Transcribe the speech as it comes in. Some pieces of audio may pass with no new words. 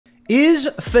Is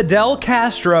Fidel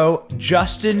Castro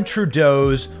Justin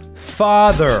Trudeau's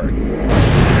father?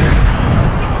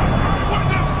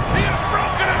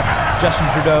 Justin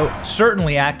Trudeau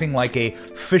certainly acting like a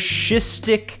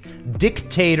fascistic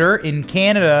dictator in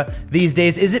Canada these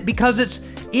days. Is it because it's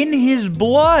in his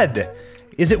blood?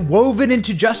 Is it woven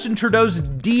into Justin Trudeau's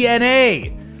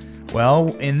DNA? Well,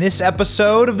 in this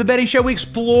episode of The Benny Show, we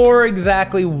explore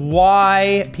exactly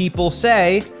why people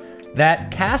say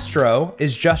that Castro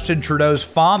is Justin Trudeau's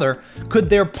father. Could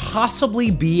there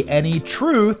possibly be any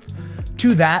truth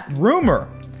to that rumor?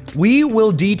 We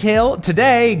will detail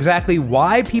today exactly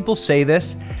why people say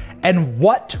this and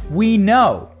what we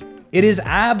know. It is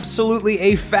absolutely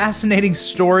a fascinating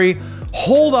story.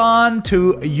 Hold on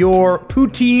to your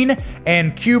poutine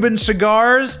and Cuban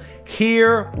cigars.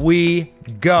 Here we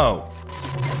go.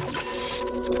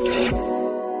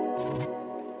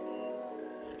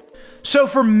 So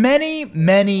for many,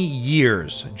 many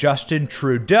years, Justin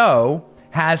Trudeau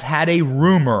has had a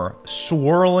rumor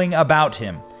swirling about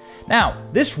him. Now,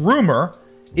 this rumor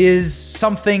is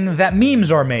something that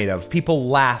memes are made of. People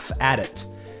laugh at it.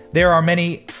 There are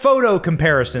many photo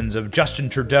comparisons of Justin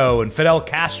Trudeau and Fidel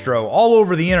Castro all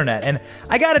over the internet, and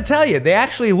I gotta tell you, they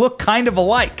actually look kind of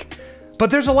alike.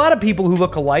 But there's a lot of people who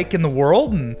look alike in the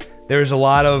world, and there's a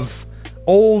lot of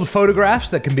old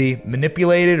photographs that can be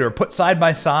manipulated or put side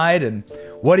by side, and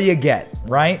what do you get,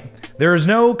 right? There is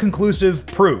no conclusive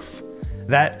proof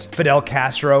that Fidel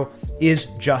Castro is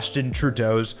Justin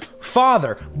Trudeau's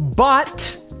father,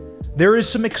 but there is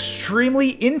some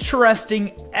extremely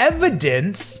interesting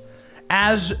evidence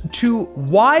as to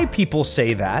why people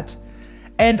say that,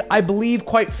 and I believe,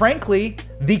 quite frankly,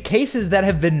 the cases that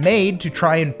have been made to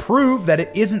try and prove that it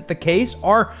isn't the case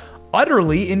are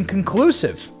utterly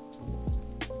inconclusive.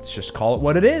 Let's just call it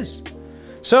what it is.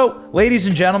 So, ladies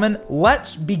and gentlemen,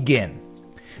 let's begin.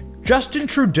 Justin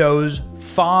Trudeau's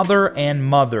father and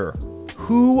mother,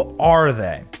 who are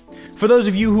they? For those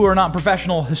of you who are not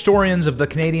professional historians of the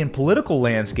Canadian political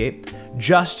landscape,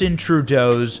 Justin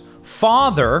Trudeau's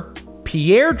father,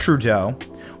 Pierre Trudeau,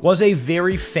 was a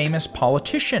very famous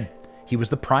politician. He was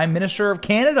the Prime Minister of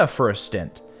Canada for a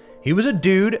stint. He was a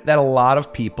dude that a lot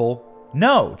of people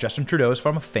know. Justin Trudeau is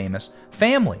from a famous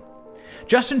family.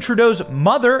 Justin Trudeau's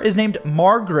mother is named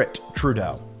Margaret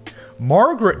Trudeau.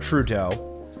 Margaret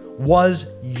Trudeau was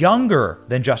younger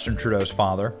than Justin Trudeau's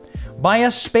father by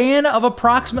a span of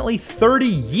approximately 30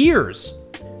 years.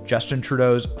 Justin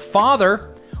Trudeau's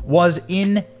father was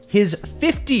in his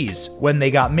 50s when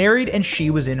they got married, and she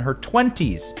was in her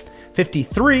 20s,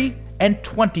 53 and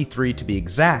 23 to be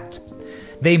exact.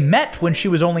 They met when she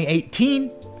was only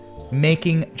 18,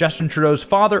 making Justin Trudeau's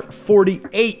father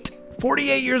 48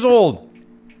 years old,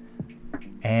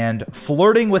 and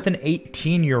flirting with an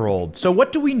 18-year-old. So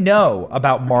what do we know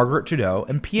about Margaret Trudeau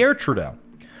and Pierre Trudeau?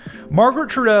 Margaret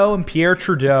Trudeau and Pierre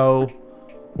Trudeau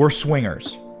were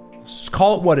swingers. Let's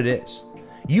call it what it is.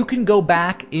 You can go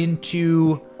back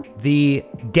into the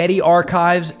Getty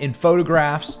archives and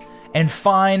photographs and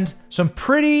find some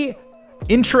pretty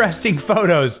interesting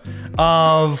photos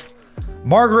of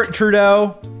Margaret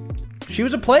Trudeau. She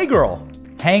was a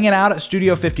playgirl, hanging out at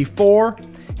Studio 54,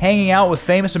 hanging out with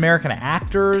famous American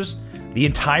actors, the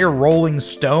entire Rolling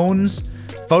Stones,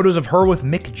 photos of her with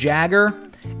Mick Jagger,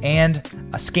 and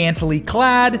a scantily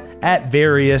clad at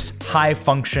various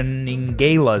high-functioning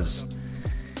galas.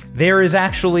 There is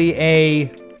actually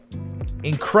a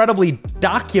incredibly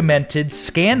documented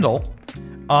scandal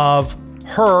of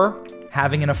her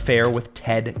having an affair with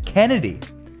Ted Kennedy.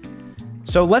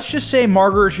 So let's just say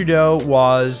Margaret Trudeau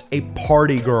was a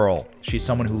party girl. She's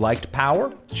someone who liked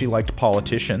power. She liked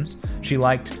politicians. She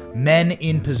liked men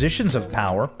in positions of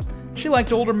power. She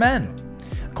liked older men.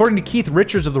 According to Keith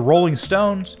Richards of the Rolling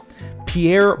Stones,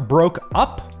 Pierre broke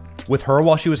up with her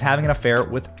while she was having an affair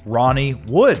with Ronnie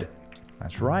Wood.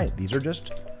 That's right. These are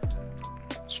just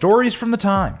stories from the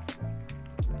time.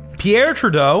 Pierre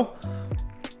Trudeau,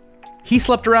 he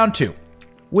slept around too,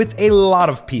 with a lot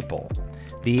of people.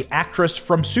 The actress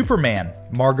from Superman,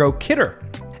 Margot Kidder,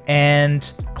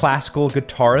 and classical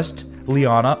guitarist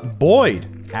Liana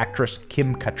Boyd, actress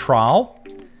Kim Cattrall,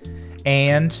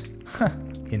 and,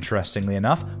 interestingly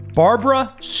enough,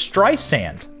 Barbra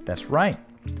Streisand. That's right.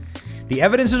 The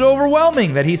evidence is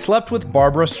overwhelming that he slept with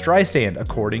Barbra Streisand,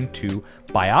 according to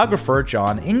biographer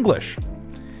John English.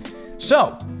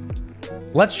 So,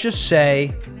 let's just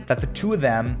say that the two of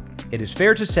them, it is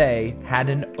fair to say, had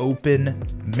an open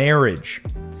marriage.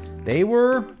 They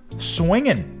were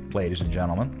swinging, ladies and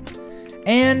gentlemen.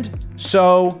 And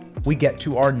so we get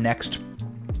to our next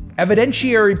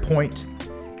evidentiary point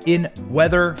in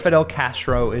whether Fidel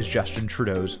Castro is Justin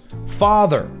Trudeau's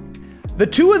father. The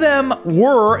two of them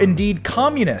were indeed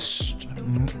communists.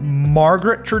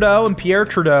 Margaret Trudeau and Pierre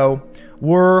Trudeau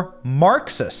were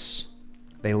Marxists.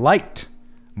 They liked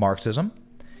Marxism,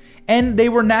 and they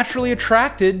were naturally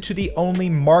attracted to the only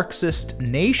Marxist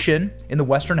nation in the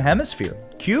Western Hemisphere,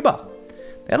 Cuba.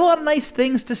 They had a lot of nice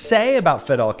things to say about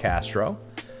Fidel Castro,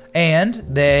 and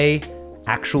they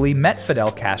actually met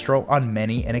Fidel Castro on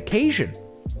many an occasion.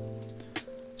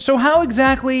 So how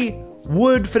exactly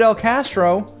would Fidel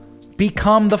Castro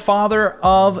become the father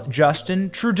of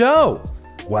Justin Trudeau?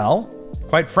 Well,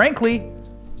 quite frankly,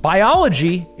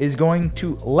 biology is going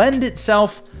to lend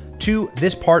itself to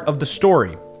this part of the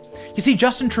story. You see,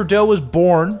 Justin Trudeau was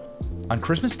born on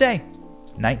Christmas Day,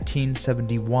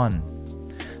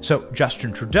 1971. So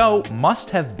Justin Trudeau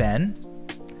must have been,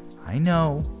 I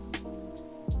know,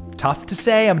 tough to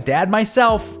say, I'm a dad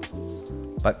myself,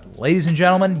 but ladies and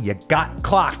gentlemen, you got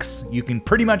clocks. You can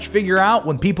pretty much figure out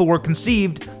when people were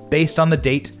conceived based on the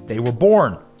date they were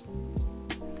born.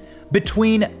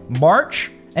 Between March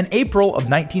and April of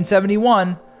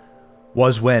 1971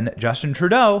 was when Justin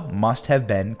Trudeau must have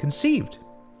been conceived.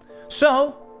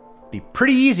 So, it'd be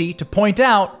pretty easy to point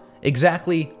out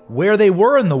exactly where they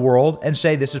were in the world and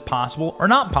say this is possible or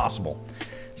not possible.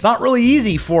 It's not really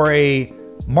easy for a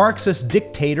Marxist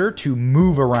dictator to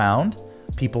move around.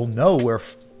 People know where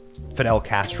Fidel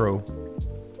Castro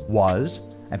was,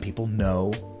 and people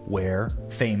know where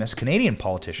famous Canadian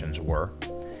politicians were.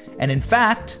 And in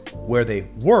fact, where they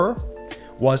were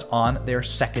was on their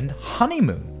second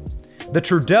honeymoon. The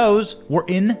Trudeaus were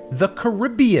in the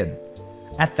Caribbean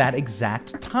at that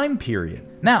exact time period.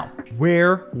 Now,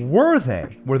 where were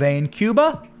they? Were they in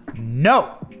Cuba?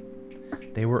 No.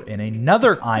 They were in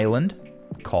another island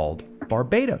called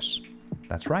Barbados.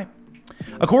 That's right.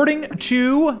 According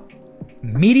to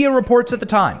media reports at the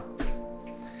time,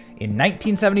 in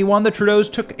 1971, the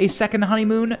Trudeaus took a second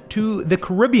honeymoon to the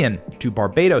Caribbean, to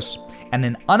Barbados, and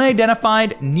an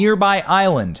unidentified nearby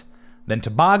island, then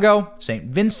Tobago, St.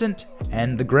 Vincent,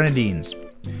 and the Grenadines.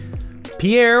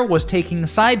 Pierre was taking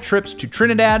side trips to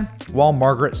Trinidad, while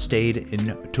Margaret stayed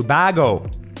in Tobago.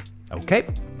 Okay,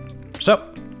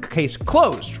 so case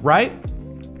closed, right?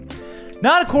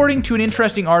 Not according to an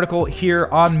interesting article here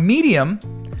on Medium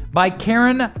by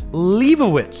Karen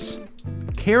Leibowitz.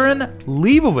 Karen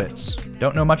Leibowitz.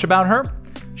 Don't know much about her.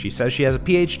 She says she has a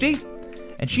PhD,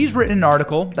 and she's written an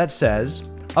article that says,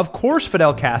 of course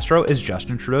Fidel Castro is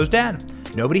Justin Trudeau's dad.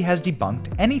 Nobody has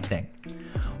debunked anything.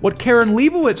 What Karen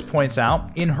Leibowitz points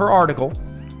out in her article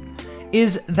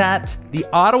is that the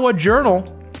Ottawa Journal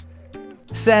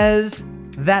says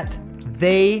that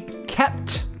they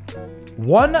kept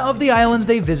one of the islands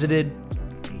they visited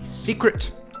a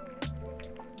secret.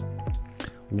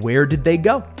 Where did they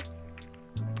go?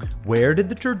 Where did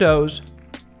the Trudeaus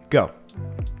go?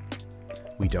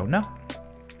 We don't know.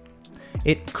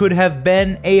 It could have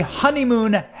been a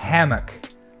honeymoon hammock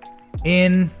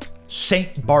in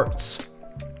St. Bart's.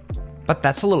 But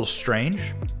that's a little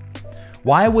strange.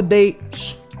 Why would they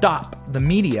stop the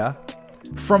media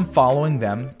from following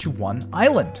them to one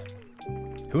island?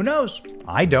 Who knows?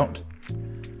 I don't.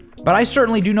 But I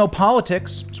certainly do know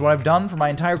politics. It's what I've done for my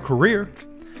entire career.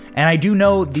 And I do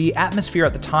know the atmosphere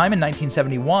at the time in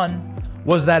 1971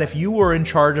 was that if you were in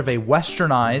charge of a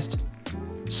westernized,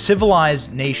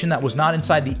 civilized nation that was not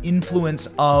inside the influence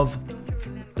of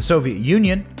the Soviet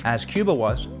Union, as Cuba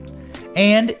was,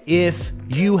 and if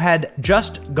you had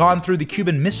just gone through the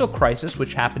Cuban Missile Crisis,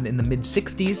 which happened in the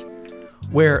mid-60s,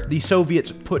 where the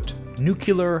Soviets put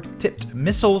nuclear-tipped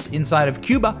missiles inside of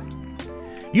Cuba,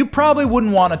 you probably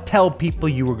wouldn't want to tell people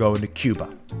you were going to Cuba.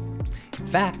 In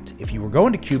fact, if you were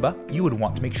going to Cuba, you would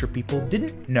want to make sure people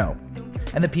didn't know,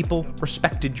 and that people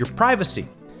respected your privacy.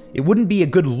 It wouldn't be a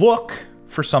good look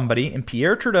for somebody in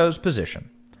Pierre Trudeau's position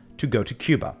to go to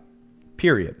Cuba,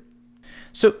 period.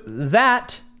 So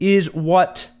that is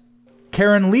what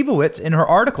Karen Leibowitz in her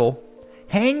article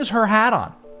hangs her hat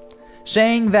on,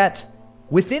 saying that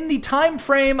within the time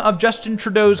frame of Justin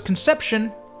Trudeau's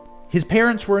conception, his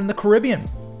parents were in the Caribbean.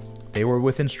 They were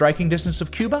within striking distance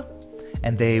of Cuba,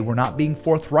 and they were not being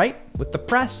forthright with the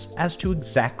press as to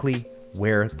exactly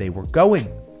where they were going.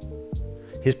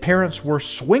 His parents were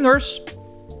swingers,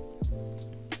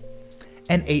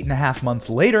 and 8.5 months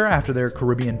later, after their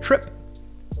Caribbean trip,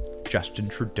 Justin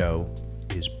Trudeau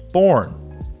is born.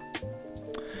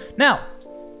 Now,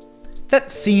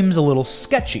 that seems a little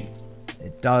sketchy.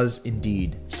 It does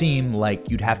indeed seem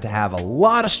like you'd have to have a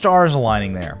lot of stars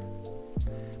aligning there.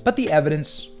 But the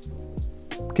evidence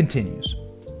continues.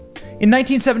 In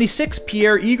 1976,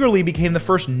 Pierre eagerly became the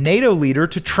first NATO leader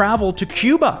to travel to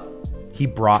Cuba. He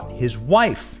brought his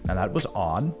wife. Now that was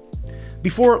odd.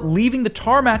 Before leaving the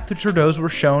tarmac, the Trudeaus were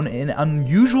shown an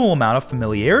unusual amount of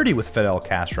familiarity with Fidel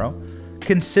Castro,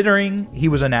 considering he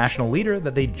was a national leader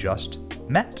that they just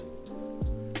met.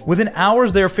 Within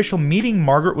hours of their official meeting,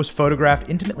 Margaret was photographed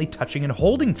intimately touching and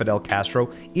holding Fidel Castro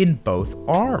in both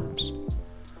arms.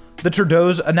 The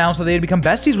Trudeaus announced that they had become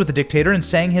besties with the dictator and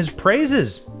sang his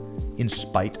praises, in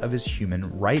spite of his human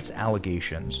rights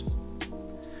allegations.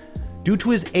 Due to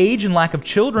his age and lack of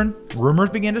children, rumors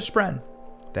began to spread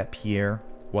that Pierre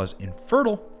was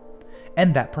infertile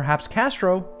and that perhaps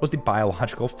Castro was the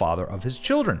biological father of his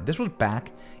children. This was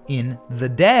back in the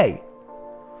day.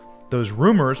 Those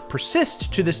rumors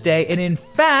persist to this day, and in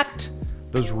fact,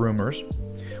 those rumors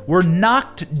were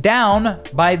knocked down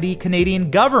by the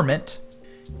Canadian government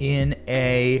in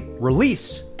a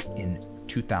release in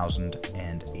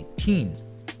 2018.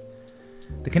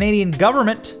 The Canadian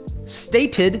government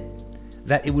stated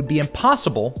that it would be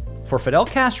impossible for Fidel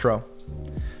Castro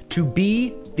to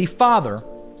be the father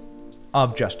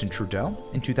of Justin Trudeau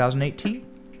in 2018.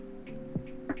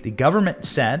 The government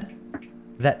said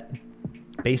that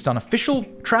based on official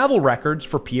travel records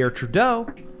for Pierre Trudeau,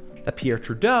 that Pierre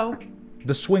Trudeau,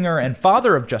 the swinger and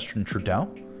father of Justin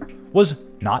Trudeau, was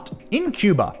not in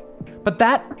Cuba. But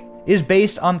that is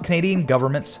based on Canadian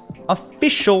government's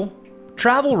official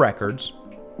travel records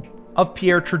of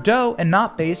Pierre Trudeau and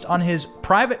not based on his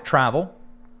private travel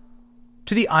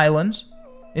to the islands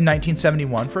in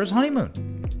 1971 for his honeymoon.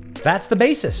 That's the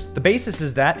basis. The basis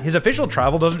is that his official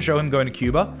travel doesn't show him going to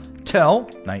Cuba till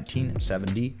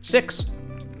 1976.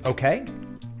 Okay,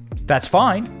 that's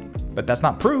fine, but that's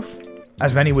not proof,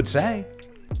 as many would say.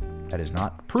 That is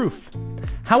not proof.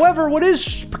 However, what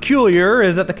is peculiar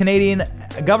is that the Canadian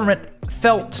government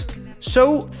felt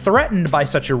so threatened by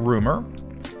such a rumor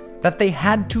that they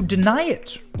had to deny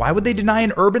it. Why would they deny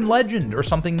an urban legend or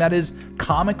something that is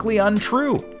comically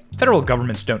untrue? Federal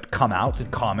governments don't come out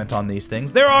and comment on these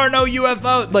things. There are no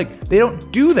UFOs. Like, they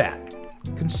don't do that.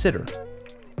 Consider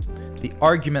the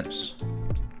arguments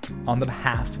on the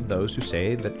behalf of those who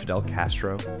say that Fidel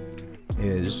Castro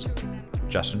is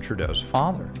Justin Trudeau's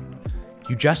father.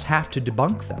 You just have to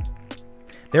debunk them.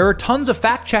 There are tons of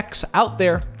fact checks out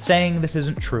there saying this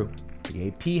isn't true. The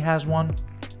AP has one.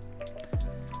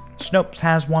 Snopes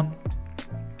has one.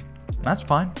 That's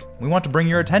fine. We want to bring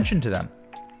your attention to them.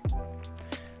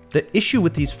 The issue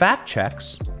with these fact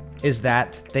checks is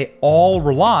that they all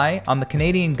rely on the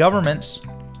Canadian government's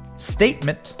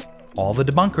statement. All the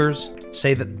debunkers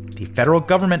say that the federal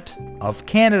government of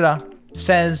Canada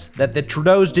says that the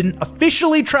Trudeaus didn't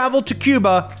officially travel to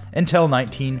Cuba until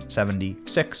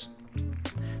 1976.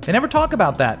 They never talk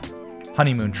about that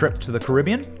honeymoon trip to the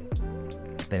Caribbean.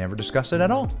 They never discuss it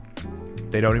at all.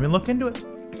 They don't even look into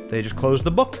it. They just close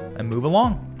the book and move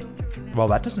along. Well,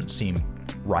 that doesn't seem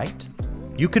right.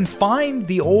 You can find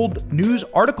the old news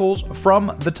articles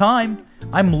from the time.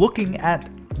 I'm looking at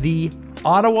the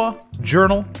Ottawa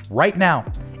Journal right now,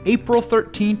 April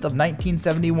 13th of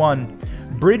 1971.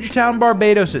 Bridgetown,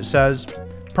 Barbados, it says,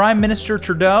 Prime Minister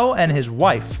Trudeau and his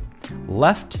wife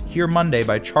left here Monday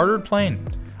by chartered plane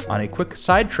on a quick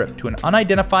side trip to an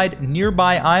unidentified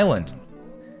nearby island.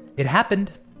 It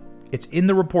happened. It's in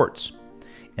the reports.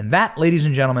 And that, ladies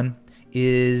and gentlemen,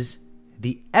 is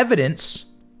the evidence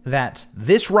that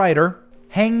this writer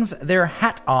hangs their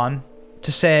hat on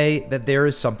to say that there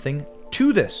is something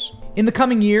to this. In the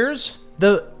coming years,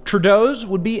 the Trudeaus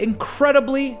would be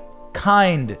incredibly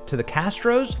kind to the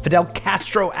Castros. Fidel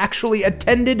Castro actually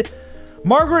attended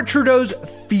Margaret Trudeau's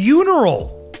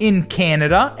funeral in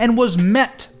Canada and was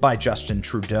met by Justin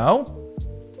Trudeau.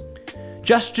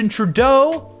 Justin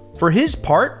Trudeau, for his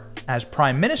part, as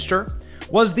Prime Minister,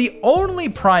 was the only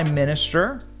Prime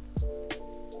Minister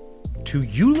to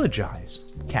eulogize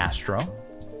Castro,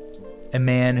 a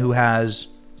man who has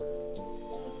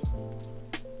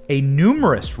a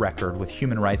numerous record with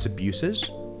human rights abuses,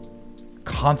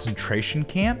 concentration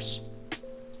camps,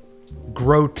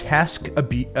 grotesque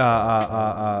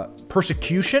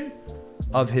persecution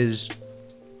of his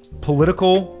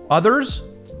political others.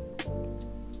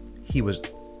 He was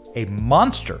a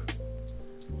monster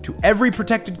to every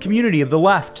protected community of the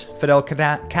left. Fidel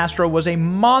Castro was a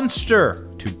monster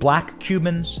to black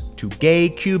Cubans, to gay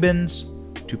Cubans,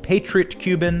 to patriot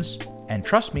Cubans. And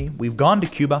trust me, we've gone to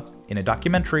Cuba in a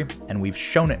documentary and we've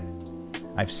shown it.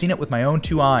 I've seen it with my own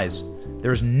two eyes.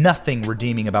 There's nothing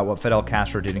redeeming about what Fidel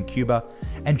Castro did in Cuba.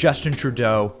 And Justin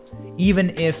Trudeau,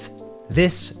 even if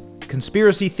this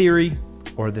conspiracy theory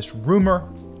or this rumor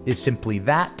is simply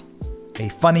that, a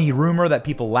funny rumor that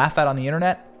people laugh at on the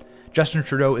internet, Justin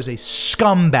Trudeau is a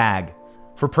scumbag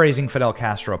for praising Fidel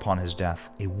Castro upon his death.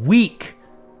 A weak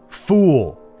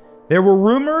fool. There were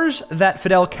rumors that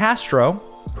Fidel Castro,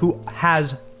 who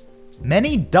has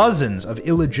many dozens of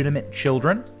illegitimate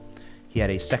children, he had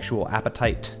a sexual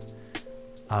appetite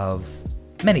of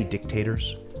many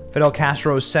dictators. Fidel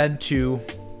Castro is said to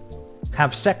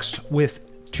have sex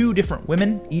with 2 different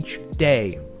women each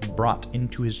day brought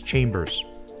into his chambers.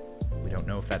 We don't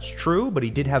know if that's true, but he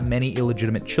did have many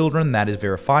illegitimate children. That is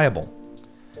verifiable.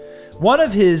 One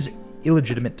of his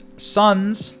illegitimate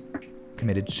sons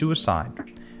committed suicide.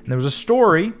 And there was a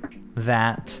story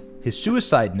that his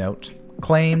suicide note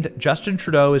claimed Justin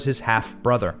Trudeau as his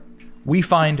half-brother. We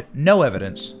find no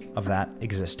evidence of that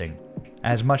existing.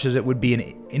 As much as it would be an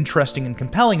interesting and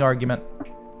compelling argument,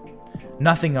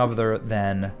 nothing other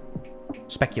than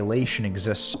speculation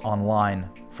exists online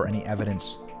for any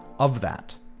evidence of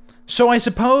that. So I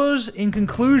suppose, in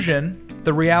conclusion,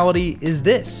 the reality is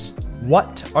this.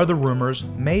 What are the rumors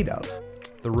made of?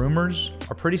 The rumors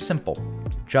are pretty simple.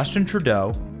 Justin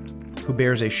Trudeau, who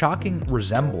bears a shocking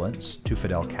resemblance to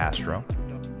Fidel Castro,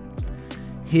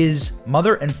 his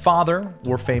mother and father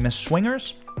were famous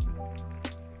swingers.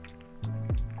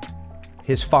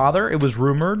 His father, it was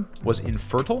rumored, was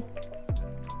infertile.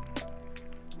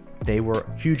 They were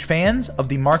huge fans of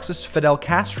the Marxist Fidel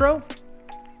Castro.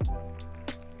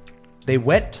 They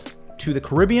went to the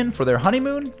Caribbean for their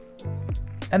honeymoon,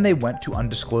 and they went to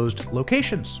undisclosed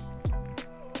locations.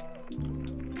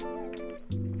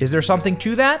 Is there something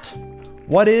to that?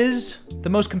 What is the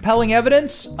most compelling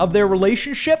evidence of their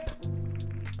relationship?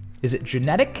 Is it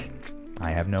genetic?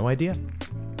 I have no idea.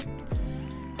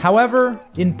 However,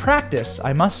 in practice,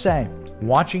 I must say,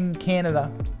 watching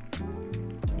Canada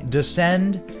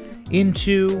descend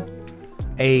into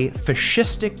a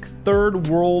fascistic third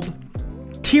world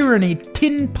tyranny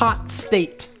tin pot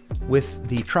state with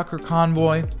the trucker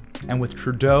convoy and with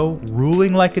Trudeau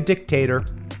ruling like a dictator,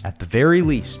 at the very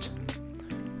least,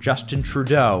 Justin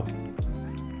Trudeau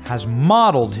has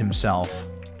modeled himself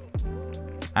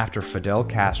after Fidel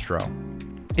Castro.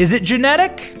 Is it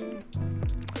genetic?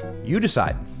 You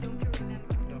decide.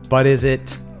 But is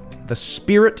it the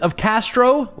spirit of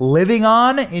Castro living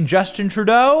on in Justin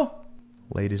Trudeau?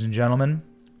 Ladies and gentlemen,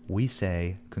 we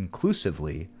say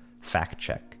conclusively, fact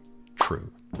check,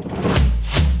 true.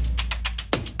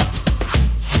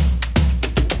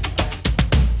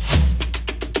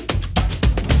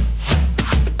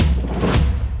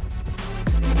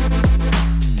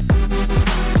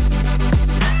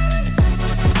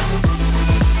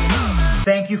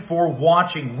 Thank you for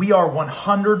watching. We are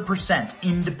 100%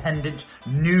 independent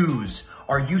news.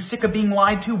 Are you sick of being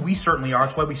lied to? We certainly are.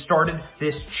 That's why we started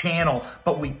this channel.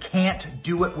 But we can't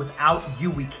do it without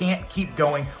you. We can't keep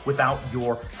going without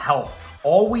your help.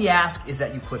 All we ask is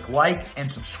that you click like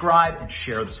and subscribe and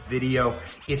share this video.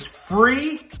 It's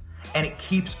free. And it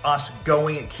keeps us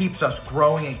going, it keeps us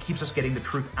growing, and it keeps us getting the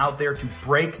truth out there to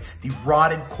break the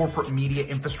rotted corporate media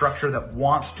infrastructure that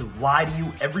wants to lie to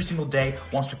you every single day,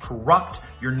 wants to corrupt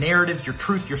your narratives, your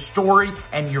truth, your story,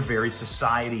 and your very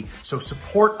society. So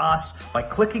support us by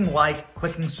clicking like,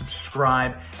 clicking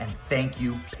subscribe, and thank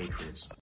you, Patriots.